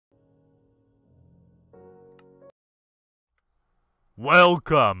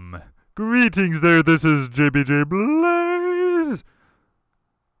Welcome! Greetings there, this is JBJblaze!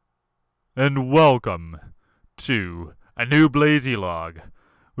 And welcome to a new BlazieLog,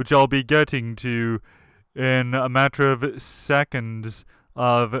 which I'll be getting to in a matter of seconds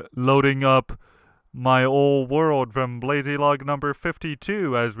of loading up my old world from BlazieLog number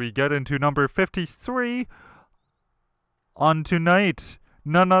 52 as we get into number 53 on tonight.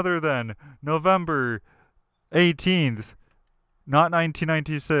 None other than November 18th. Not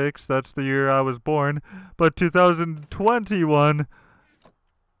 1996, that's the year I was born, but 2021,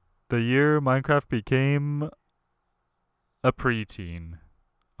 the year Minecraft became a preteen.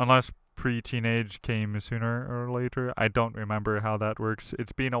 Unless pre-teenage came sooner or later. I don't remember how that works.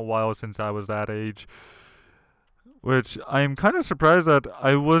 It's been a while since I was that age. Which I'm kind of surprised that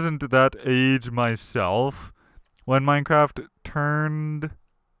I wasn't that age myself when Minecraft turned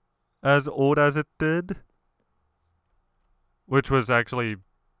as old as it did. Which was actually,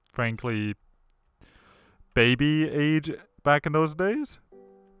 frankly, baby age back in those days.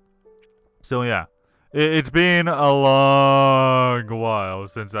 So yeah, it's been a long while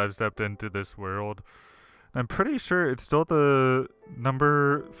since I've stepped into this world. I'm pretty sure it's still the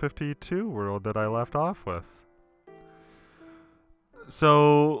number 52 world that I left off with.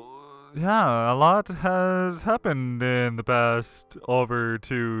 So yeah, a lot has happened in the past over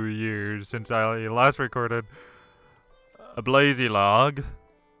 2 years since I last recorded a BlazieLog,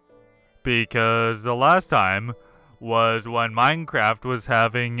 because the last time was when Minecraft was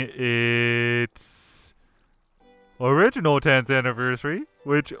having its original 10th anniversary,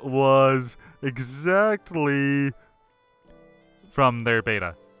 which was exactly from their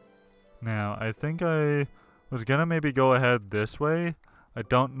beta. Now, I think I was gonna maybe go ahead this way. I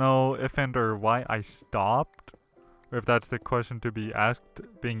don't know if and or why I stopped, or if that's the question to be asked,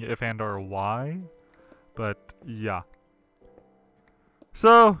 being if and or why, but yeah.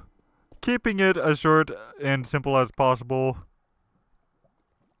 So, keeping it as short and simple as possible,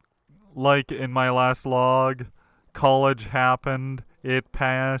 like in my last log, college happened, it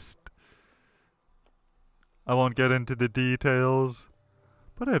passed. I won't get into the details,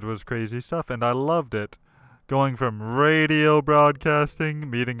 but it was crazy stuff and I loved it. Going from radio broadcasting,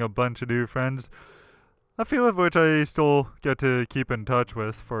 meeting a bunch of new friends, a few of which I still get to keep in touch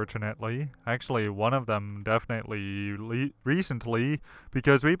with, fortunately. Actually, one of them definitely recently,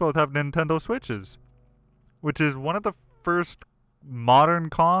 because we both have Nintendo Switches, which is one of the first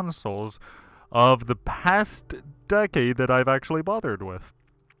modern consoles of the past decade that I've actually bothered with.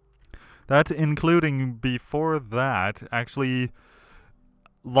 That's including before that, actually,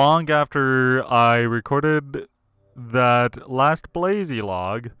 long after I recorded that last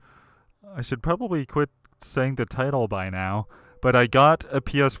BlazieLog. I should probably quit saying the title by now, but I got a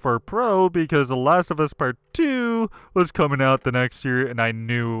PS4 Pro because The Last of Us Part 2 was coming out the next year, and I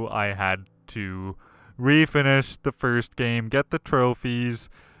knew I had to refinish the first game, get the trophies,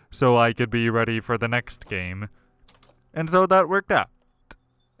 so I could be ready for the next game. And so that worked out.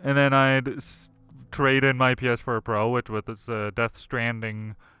 And then I'd trade in my PS4 Pro, which was a Death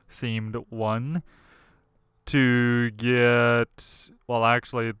Stranding themed one, to get, well,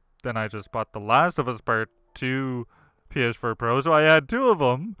 actually, then I just bought The Last of Us Part 2 PS4 Pro, so I had two of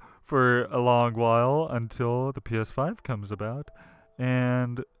them for a long while until the PS5 comes about.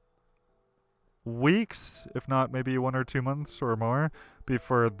 And weeks, if not maybe 1 or 2 months or more,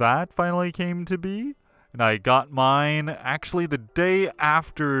 before that finally came to be. And I got mine actually the day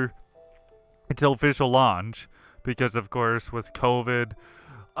after its official launch, because of course with COVID.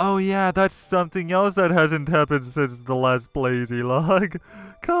 Oh yeah, that's something else that hasn't happened since the last BlazieLog.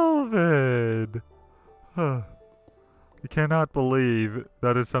 COVID. I cannot believe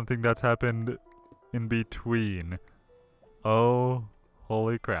that is something that's happened in between. Oh,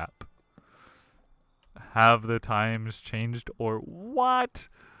 holy crap. Have the times changed or what?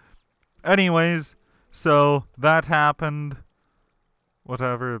 Anyways, so that happened.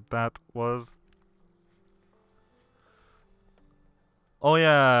 Whatever that was. Oh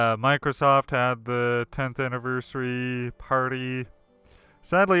yeah, Microsoft had the 10th anniversary party.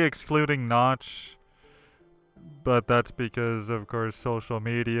 Sadly excluding Notch. But that's because, of course, social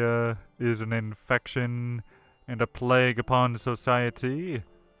media is an infection and a plague upon society.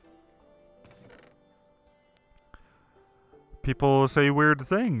 People say weird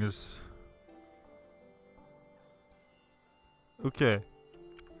things. Okay.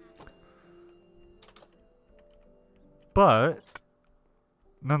 But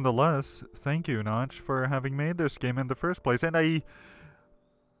nonetheless, thank you, Notch, for having made this game in the first place. And I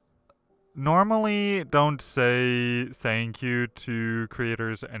normally don't say thank you to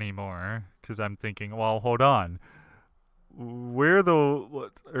creators anymore, because I'm thinking, well, hold on. we're the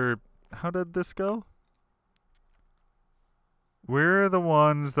what or how did this go? We're the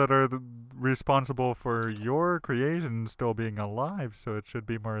ones that are responsible for your creation still being alive, so it should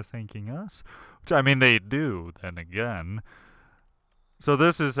be more thanking us. Which, I mean, they do, then again. So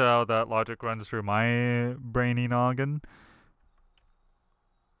this is how that logic runs through my brainy noggin.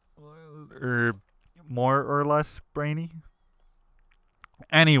 Or more or less brainy.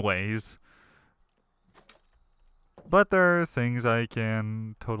 Anyways. But there are things I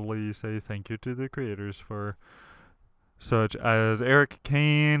can totally say thank you to the creators for. Such as Eric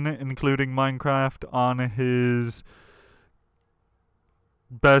Kane including Minecraft on his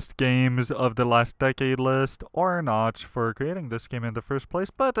best games of the last decade list, or Notch for creating this game in the first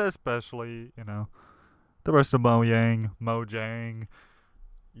place, but especially, you know, the rest of Mojang,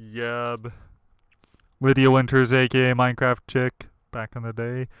 Yeb, Lydia Winters, aka Minecraft Chick, back in the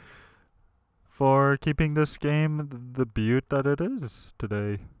day, for keeping this game the beaut that it is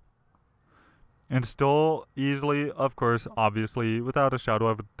today. And still easily, of course, obviously, without a shadow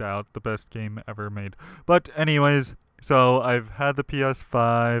of a doubt, the best game ever made. But anyways, so I've had the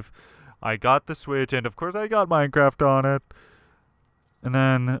PS5, I got the Switch, and of course I got Minecraft on it. And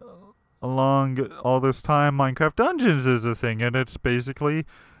then along all this time, Minecraft Dungeons is a thing, and it's basically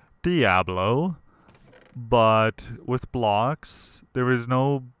Diablo, but with blocks. There is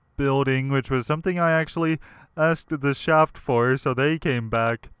no building, which was something I actually asked the Shaft for, so they came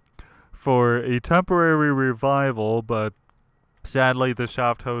back for a temporary revival, but sadly the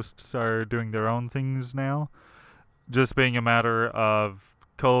Shaft hosts are doing their own things now. Just being a matter of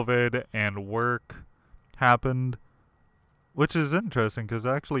COVID and work happened, which is interesting because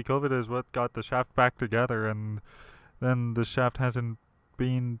actually COVID is what got the Shaft back together, and then the Shaft hasn't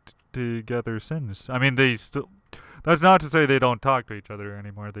been together since. I mean, they still, that's not to say they don't talk to each other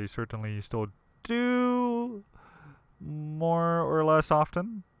anymore. They certainly still do, more or less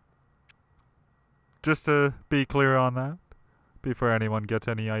often. Just to be clear on that, before anyone gets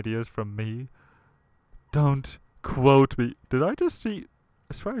any ideas from me. Don't quote me. Did I just see...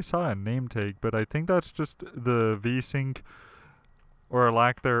 I swear I saw a name tag, but I think that's just the VSync, or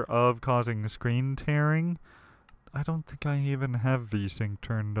lack thereof, causing screen tearing. I don't think I even have VSync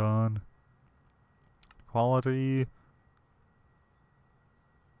turned on. Quality...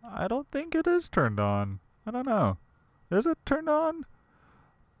 I don't think it is turned on. I don't know. Is it turned on?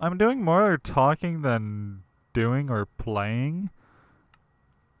 I'm doing more talking than doing or playing.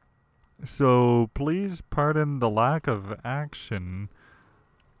 So please pardon the lack of action.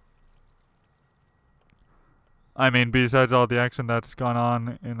 I mean, besides all the action that's gone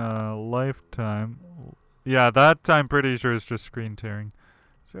on in a lifetime. Yeah, that I'm pretty sure is just screen tearing.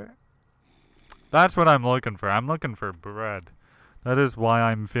 Sure. That's what I'm looking for. I'm looking for bread. That is why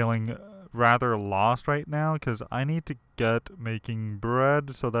I'm feeling rather lost right now, because I need to get making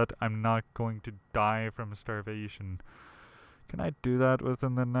bread so that I'm not going to die from starvation. Can I do that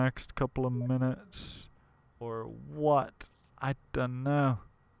within the next couple of minutes? Or what? I don't know.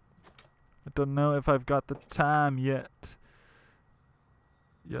 I don't know if I've got the time yet.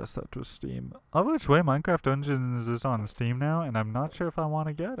 Yes, that was Steam. Of which way, Minecraft Dungeons is on Steam now, and I'm not sure if I want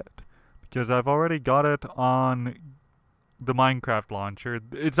to get it. Because I've already got it on the Minecraft launcher.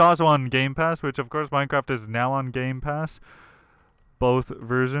 It's also on Game Pass, which of course Minecraft is now on Game Pass. Both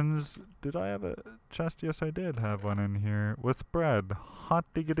versions. Did I have a chest? Yes, I did have one in here. With bread. Hot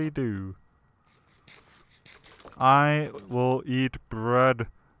diggity doo. I will eat bread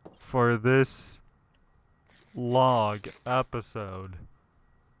for this log episode.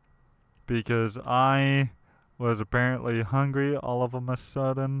 Because I was apparently hungry all of a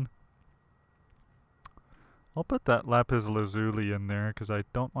sudden. I'll put that lapis lazuli in there because I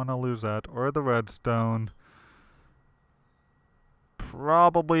don't want to lose that. Or the redstone.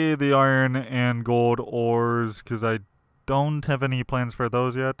 Probably the iron and gold ores because I don't have any plans for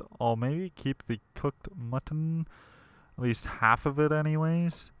those yet. I'll maybe keep the cooked mutton. At least half of it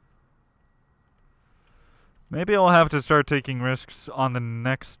anyways. Maybe I'll have to start taking risks on the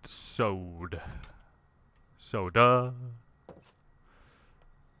next sode. Soda.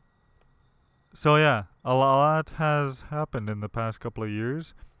 So yeah, a lot has happened in the past couple of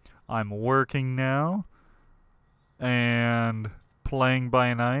years. I'm working now. And playing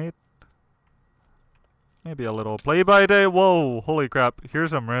by night. Maybe a little play by day. Whoa, holy crap. Here's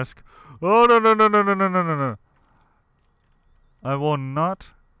some risk. Oh, no, no, no, no, no, no, no, no, no. I will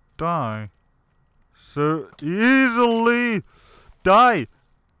not die so easily. Die.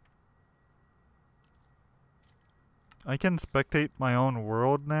 I can spectate my own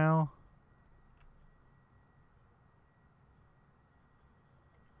world now.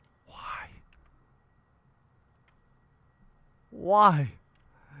 Why? Why?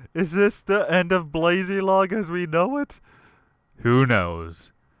 Is this the end of BlazieLog as we know it? Who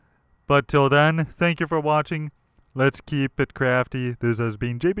knows? But till then, thank you for watching. Let's keep it crafty. This has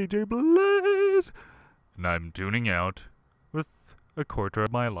been JBJblaze, and I'm tuning out with a quarter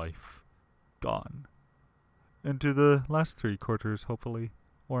of my life gone. Into the last 3 quarters, hopefully,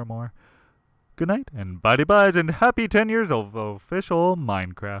 or more. Good night, and bye-byes, and happy 10 years of official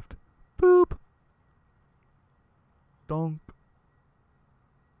Minecraft. Boop. Donk.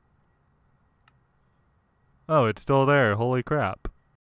 Oh, it's still there. Holy crap.